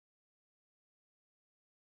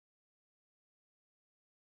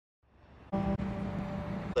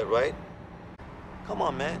pilot, right? Come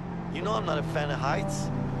on, man. You know I'm not a fan of heights.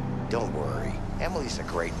 Don't worry. Emily's a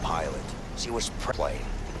great pilot. She was playing.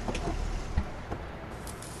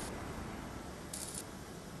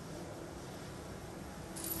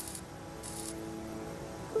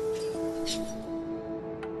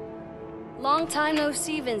 Long time no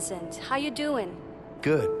see, Vincent. How you doing?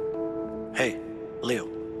 Good. Hey, Leo.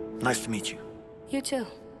 Nice to meet you. You too.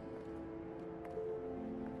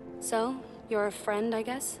 So, you're a friend, I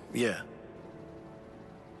guess? Yeah.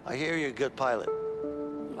 I hear you're a good pilot.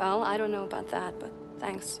 Well, I don't know about that, but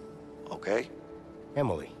thanks. Okay.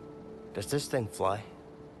 Emily, does this thing fly?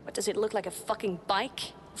 What, does it look like a fucking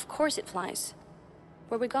bike? Of course it flies.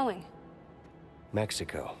 Where we going?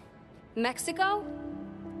 Mexico. Mexico?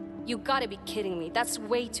 You gotta be kidding me. That's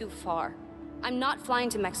way too far. I'm not flying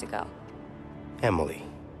to Mexico. Emily,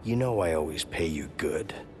 you know I always pay you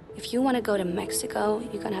good. If you want to go to Mexico,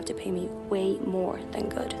 you're gonna have to pay me way more than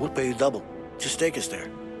good. We'll pay you double. Just take us there.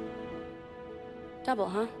 Double,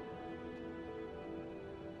 huh?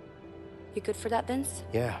 You good for that, Vince?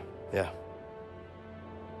 Yeah.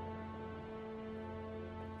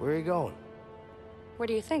 Where are you going? Where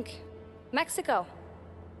do you think? Mexico.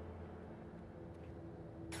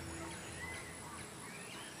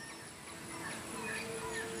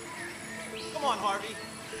 Come on, Harvey.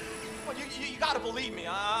 Come on, you gotta believe me.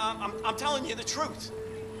 I'm telling you the truth.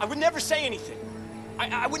 I would never say anything.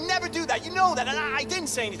 I would never do that. You know that, and I didn't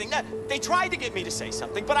say anything. They tried to get me to say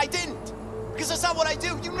something, but I didn't. Because that's not what I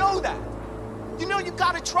do. You know that. You know you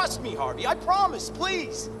gotta trust me, Harvey. I promise.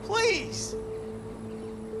 Please. Please.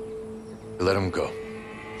 Let him go.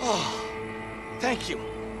 Oh, thank you.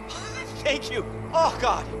 Thank you. Oh,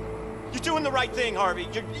 God. You're doing the right thing, Harvey.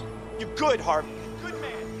 You're good, Harvey. Good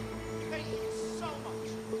man. Thank you so much.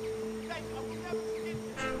 Thank you. I will never forget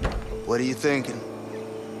you. What are you thinking?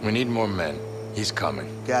 We need more men. He's coming.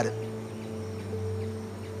 Got it.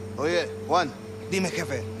 Oye, Juan. Dime,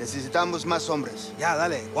 jefe. Necesitamos más hombres. Ya,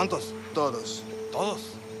 dale. ¿Cuántos? Todos.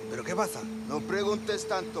 ¿Todos? ¿Pero qué pasa? No preguntes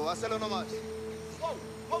tanto. Hazlo nomás. Whoa,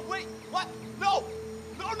 whoa, wait. What? No!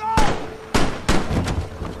 No, no!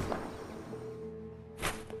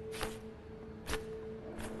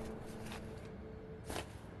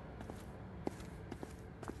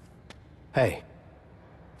 Hey,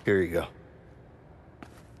 here you go.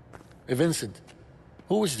 Hey, Vincent.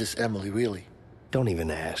 Who is this Emily, really? Don't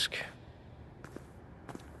even ask.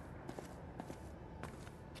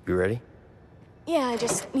 You ready? Yeah, I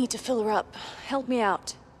just need to fill her up. Help me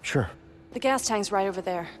out. Sure. The gas tank's right over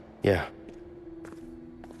there. Yeah.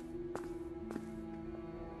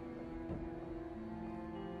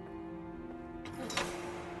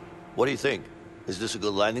 What do you think? Is this a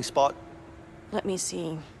good landing spot? Let me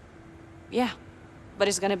see. Yeah, but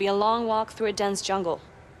it's gonna be a long walk through a dense jungle.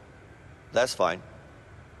 That's fine.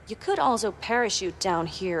 You could also parachute down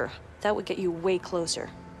here. That would get you way closer.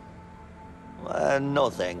 No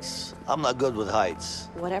thanks. I'm not good with heights.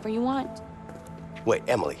 Whatever you want. Wait,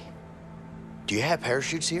 Emily. Do you have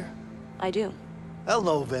parachutes here? I do. Hell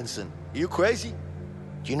no, Vincent. You crazy?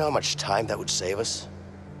 Do you know how much time that would save us?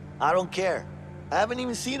 I don't care. I haven't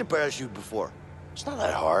even seen a parachute before. It's not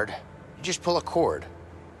that hard. You just pull a cord.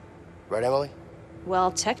 Right, Emily?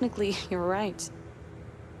 Well, technically, you're right.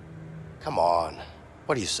 Come on.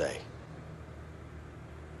 What do you say?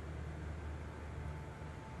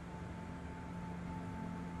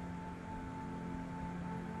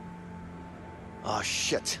 Oh,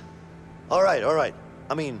 shit. All right.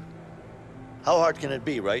 I mean, how hard can it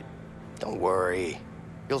be, right? Don't worry.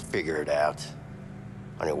 You'll figure it out.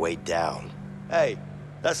 On your way down. Hey,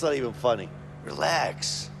 that's not even funny.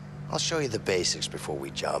 Relax. I'll show you the basics before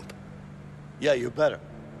we jump. Yeah, you better.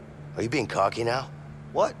 Are you being cocky now?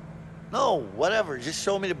 What? No, whatever. Just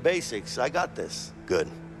show me the basics. I got this. Good.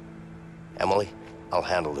 Emily, I'll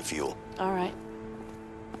handle the fuel. All right.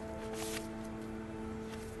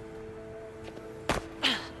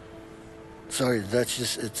 Sorry, that's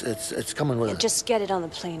just, it's coming with us. Just get it on the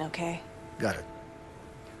plane, okay? Got it.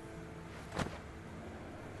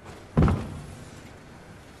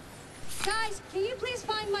 Guys, can you please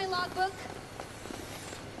find my logbook?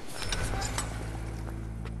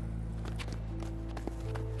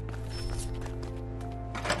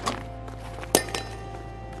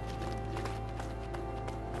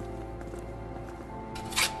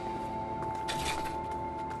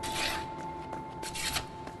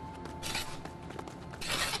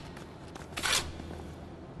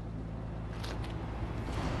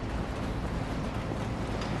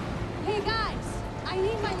 Hey guys, I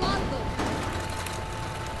need my logbook.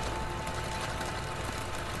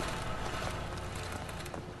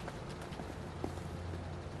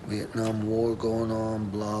 Vietnam War going on,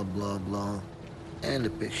 blah, blah, blah. And a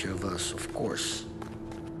picture of us, of course.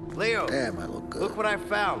 Leo, Damn, I look good. look what I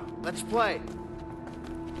found. Let's play.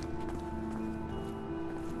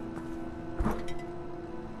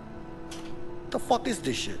 The fuck is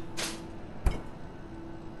this shit?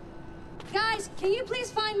 Guys, can you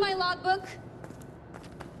please find my logbook?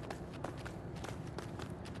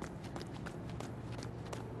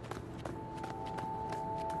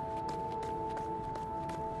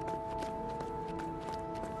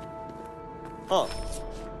 Huh.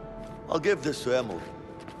 I'll give this to Emily.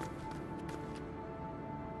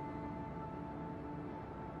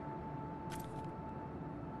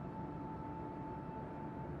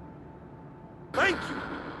 Thank you!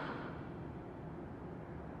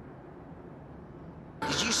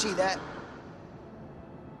 Did you see that?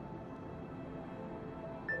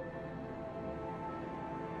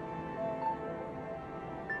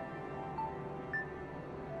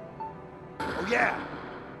 Oh, yeah!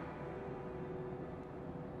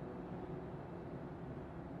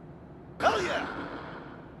 Hell yeah!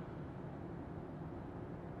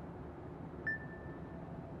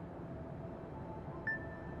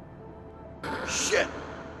 Shit!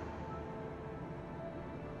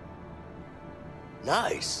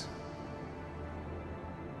 Nice.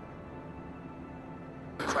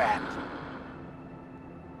 Crap.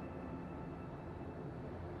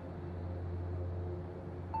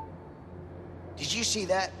 Did you see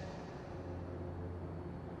that?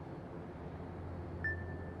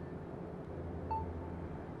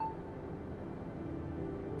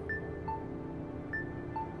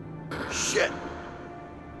 Shit!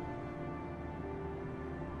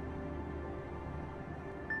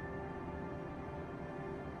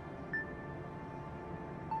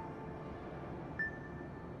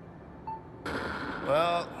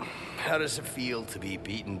 Well, how does it feel to be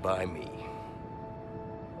beaten by me?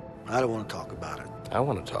 I don't want to talk about it. I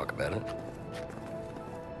want to talk about it.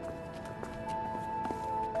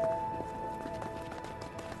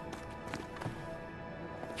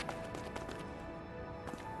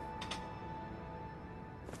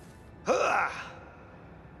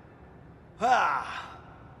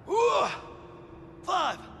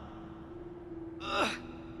 Five!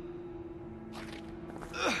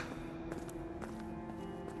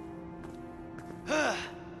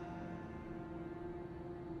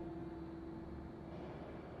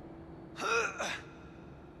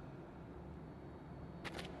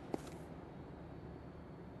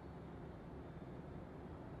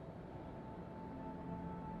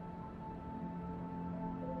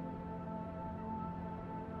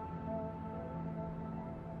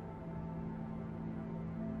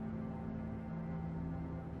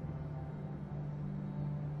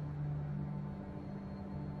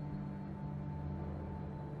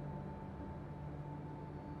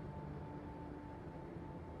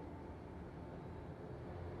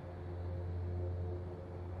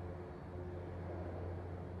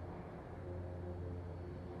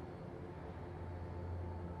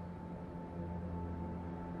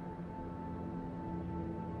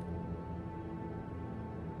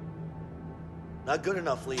 Not good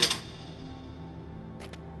enough, Leo.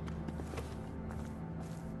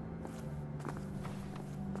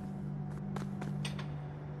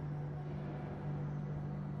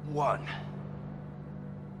 One.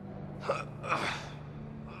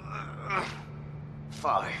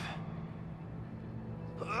 Five.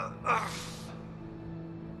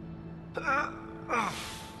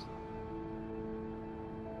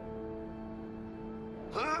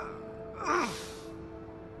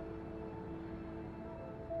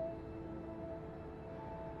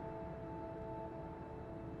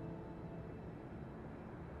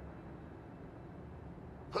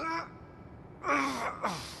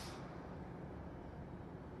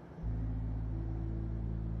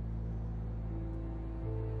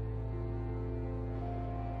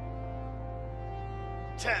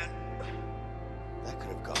 Ten. That could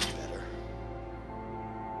have gone better.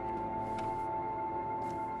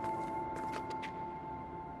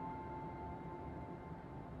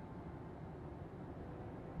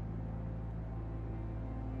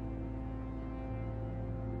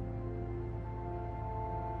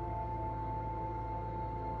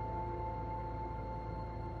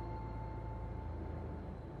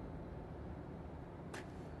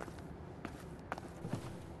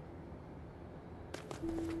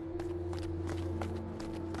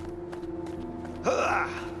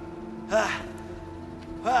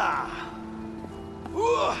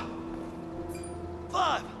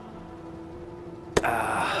 Five!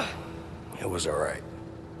 It was all right.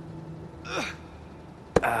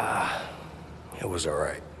 It was all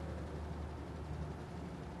right.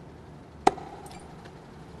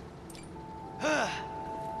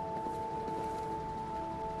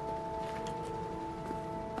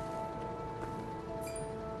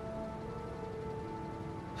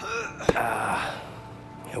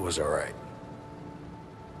 It was all right.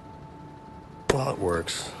 Well, it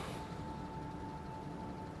works.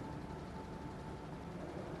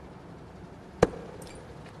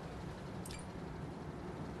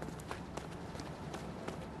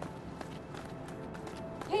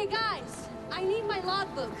 Hey guys, I need my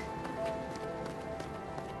logbook.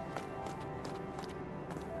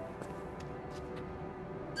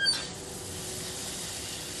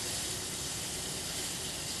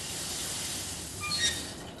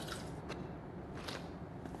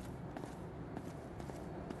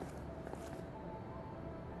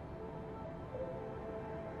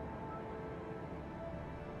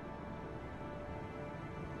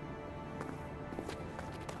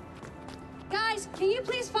 Guys, can you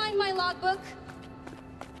please find my logbook?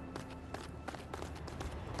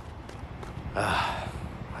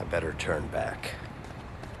 I better turn back.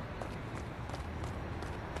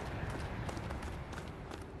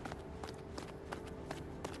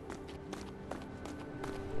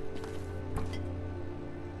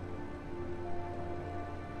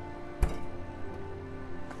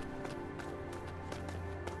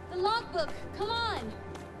 The logbook, come on!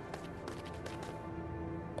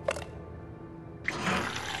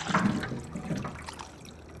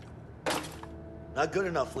 Not good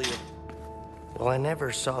enough, Liam. Well, I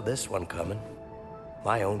never saw this one coming.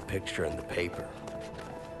 My own picture in the paper.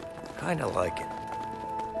 Kinda like it.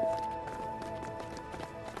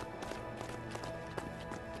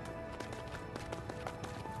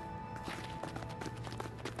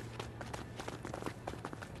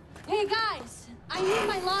 Hey guys, I need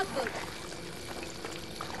my logbook.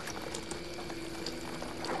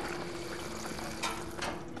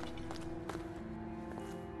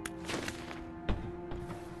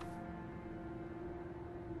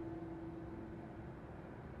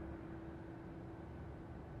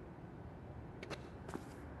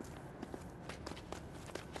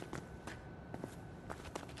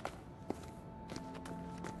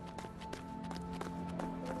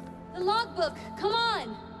 The logbook, come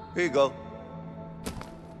on! Here you go.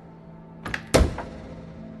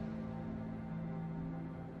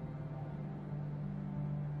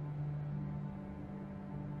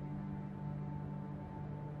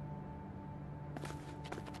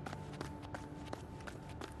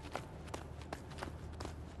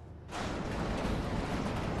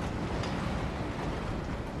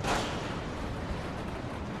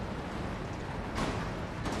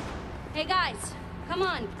 Hey guys, come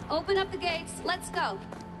on, open up the gates, let's go.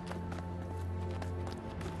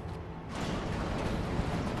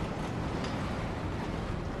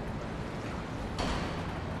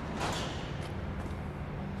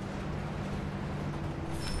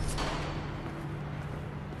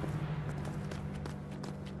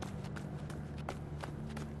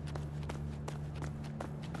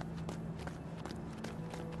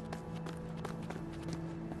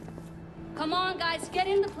 Come on guys, get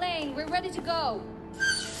in the plane, we're ready to go.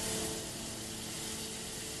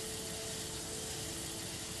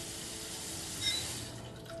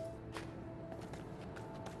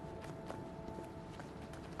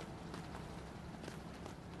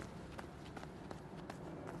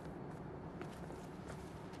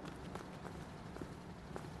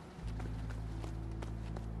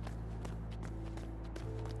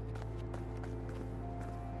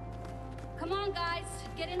 Come on guys,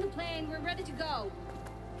 get in the plane, we're ready to go.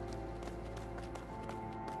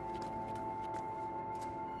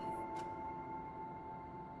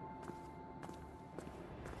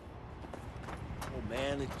 Oh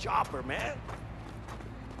man, the chopper, man.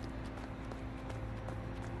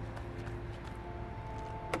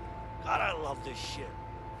 God, I love this shit.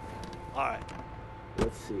 All right.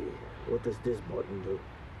 Let's see. What does this button do?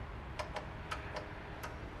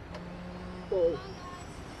 Oh.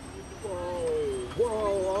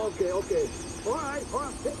 Whoa, okay. All right.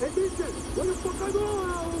 Hey, listen, where the fuck I go?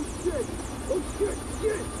 Oh, shit.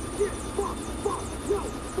 Fuck, no,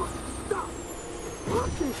 fuck, stop. Fuck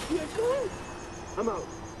this shit, man. I'm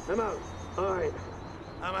out. All right.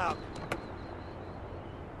 I'm out.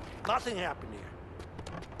 Nothing happened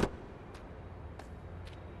here.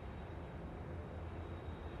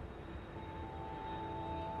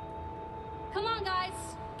 Come on guys,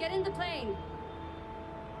 get in the plane.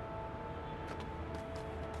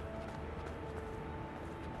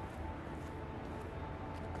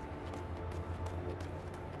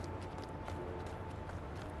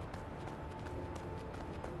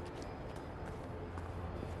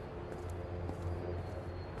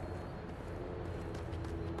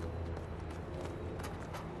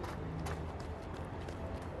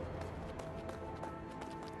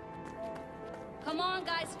 Come on,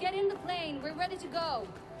 guys, get in the plane. We're ready to go.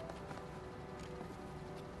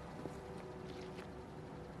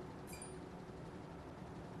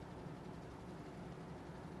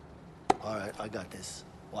 All right, I got this.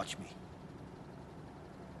 Watch me.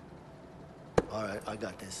 All right, I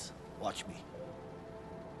got this. Watch me.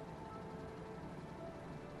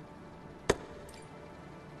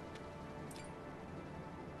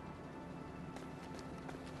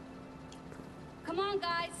 Come on,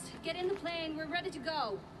 guys. Get in the plane. We're ready to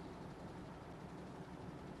go.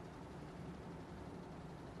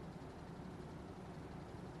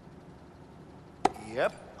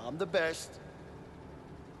 Yep, I'm the best.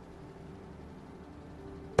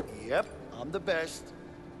 Yep, I'm the best.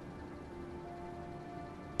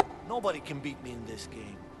 Nobody can beat me in this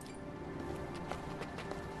game.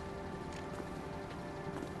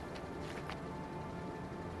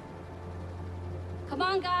 Come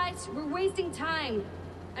on, guys. We're wasting time.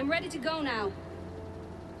 I'm ready to go now.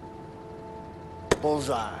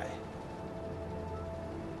 Bullseye.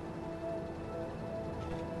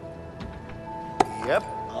 Yep,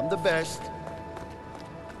 I'm the best.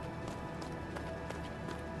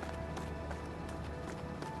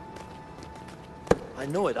 I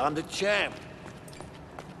knew it, I'm the champ.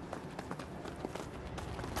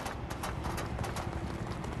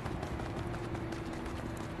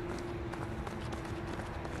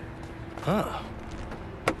 Huh.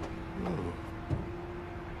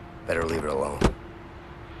 Better leave it alone.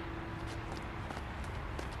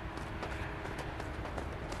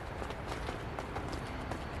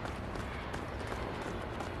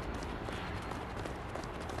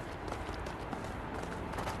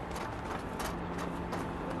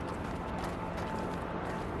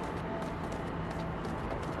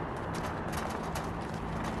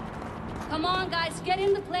 Come on, guys. Get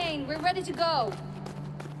in the plane. We're ready to go.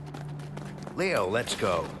 Leo, let's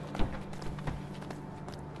go.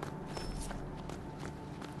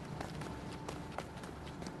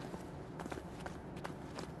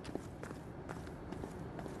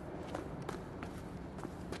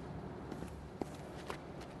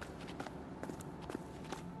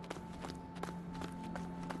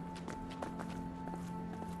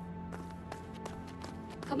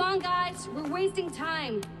 Come on, guys. We're wasting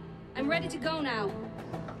time. I'm ready to go now.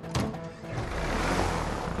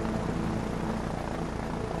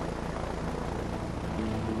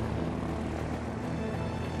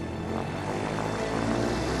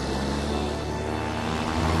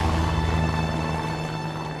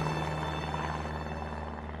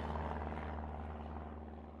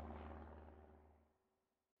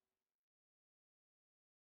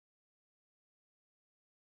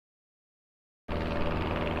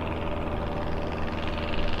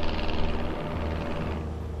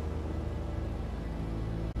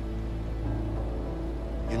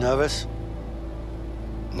 You nervous?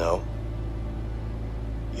 No.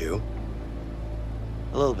 You?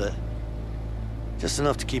 A little bit. Just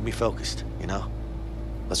enough to keep me focused, you know?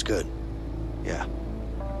 That's good. Yeah.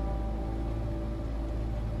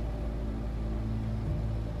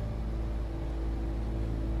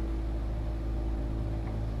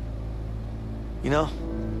 You know,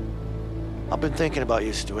 I've been thinking about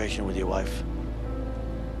your situation with your wife.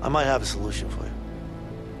 I might have a solution for you.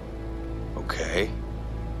 Okay.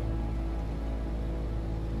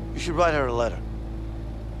 You should write her a letter.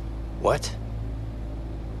 What?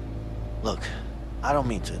 Look, I don't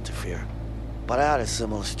mean to interfere, but I had a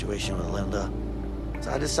similar situation with Linda.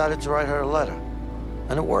 So I decided to write her a letter.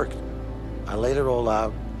 And it worked. I laid it all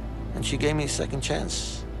out, and she gave me a second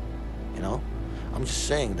chance. You know? I'm just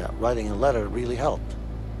saying that writing a letter really helped.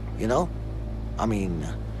 You know? I mean,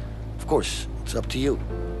 of course, it's up to you.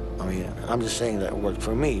 I mean, I'm just saying that it worked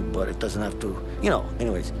for me, but it doesn't have to, you know.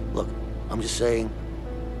 Anyways, look, I'm just saying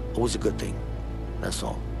it was a good thing. That's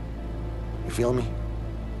all. You feel me?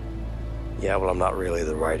 Yeah, well, I'm not really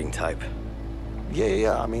the writing type.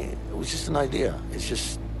 Yeah. I mean, it was just an idea. It's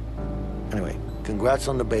just... Anyway, congrats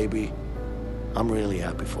on the baby. I'm really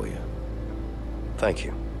happy for you. Thank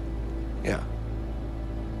you. Yeah.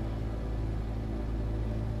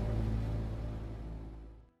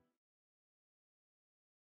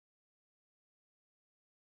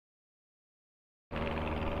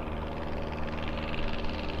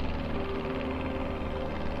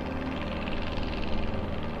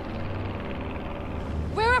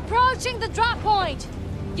 We're approaching the drop point.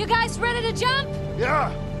 You guys ready to jump?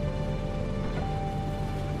 Yeah!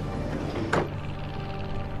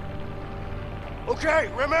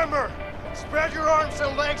 Okay, remember, spread your arms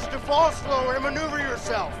and legs to fall slower and maneuver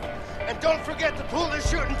yourself. And don't forget to pull the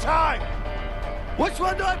chute in time. Which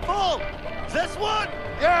one do I pull? This one?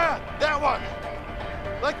 Yeah, that one.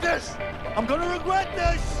 Like this. I'm gonna regret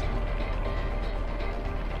this!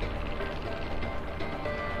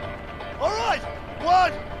 All right!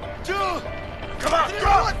 1, 2... Come on, three, go!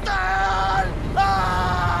 What the hell?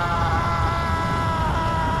 Ah!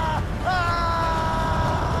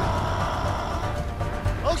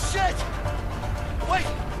 shit! Wait!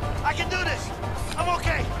 I can do this! I'm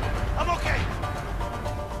okay! I'm okay!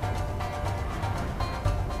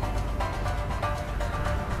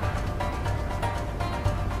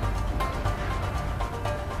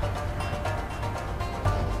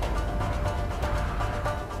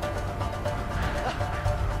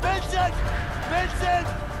 Vincent! Vincent!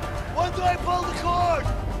 When do I pull the cord?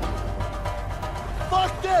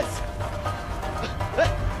 Fuck this!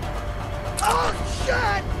 Oh,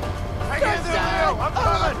 shit! I can't do it now! I'm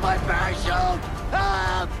coming! My parachute!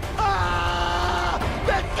 Help! Ah!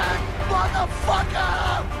 Vincent!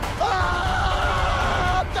 Motherfucker!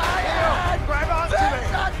 Ah! I'm dying! Grab onto me!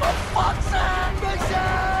 Vincent, for fuck's sake!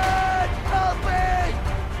 Vincent! Help me!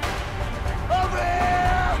 Over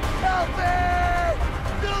here! Help me!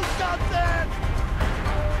 Do something!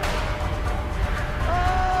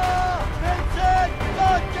 Ah! Vincent!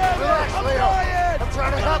 God damn it! Relax, I'm Leo. dying! I'm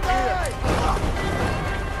trying to help you.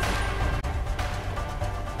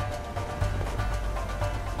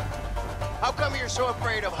 How come you're so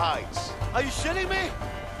afraid of heights? Are you shitting me?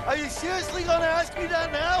 Are you seriously gonna ask me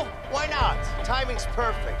that now? Why not? Timing's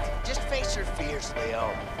perfect. Just face your fears,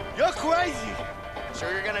 Leo. You're crazy. So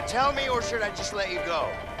you're gonna tell me, or should I just let you go?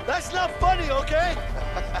 That's not funny, okay?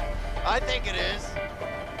 I think it is.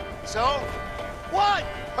 So? What?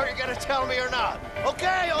 Are you gonna tell me or not?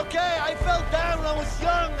 Okay, okay. I fell down when I was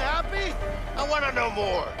young. Happy? I wanna know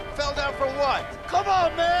more. Fell down for what? Come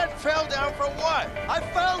on, man. Fell down for what? I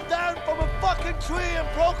fell down from a fucking tree and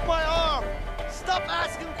broke my arm. Stop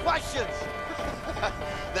asking questions.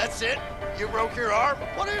 That's it? You broke your arm?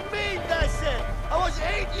 What do you mean, that's it? I was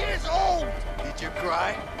 8 years old. Did you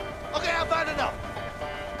cry? Okay, I've had enough.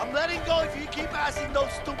 I'm letting go if you keep asking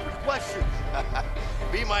those stupid questions.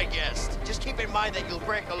 Be my guest. Just keep in mind that you'll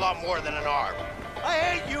break a lot more than an arm. I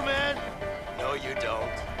hate you, man. No, you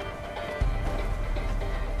don't.